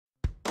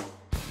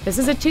This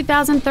is a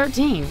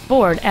 2013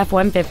 Ford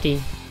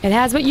F-150. It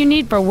has what you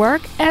need for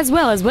work as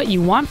well as what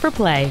you want for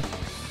play.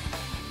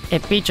 It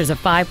features a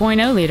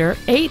 5.0-liter,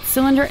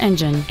 8-cylinder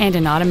engine and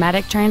an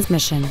automatic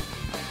transmission.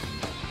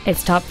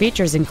 Its top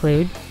features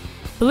include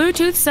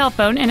Bluetooth cell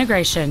phone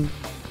integration,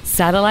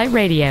 satellite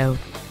radio,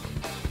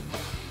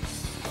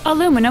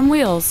 aluminum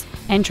wheels,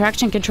 and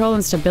traction control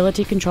and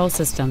stability control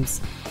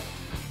systems.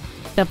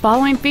 The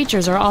following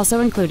features are also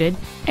included: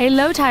 a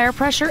low tire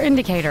pressure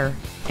indicator,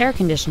 air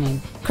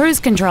conditioning, cruise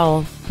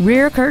control,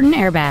 rear curtain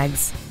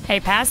airbags, a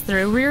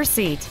pass-through rear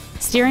seat,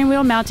 steering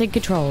wheel mounted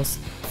controls,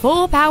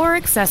 full power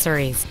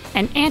accessories,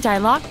 an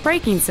anti-lock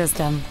braking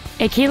system,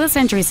 a keyless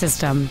entry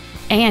system,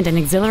 and an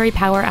auxiliary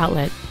power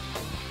outlet.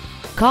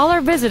 Call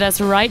or visit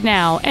us right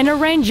now and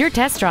arrange your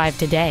test drive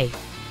today.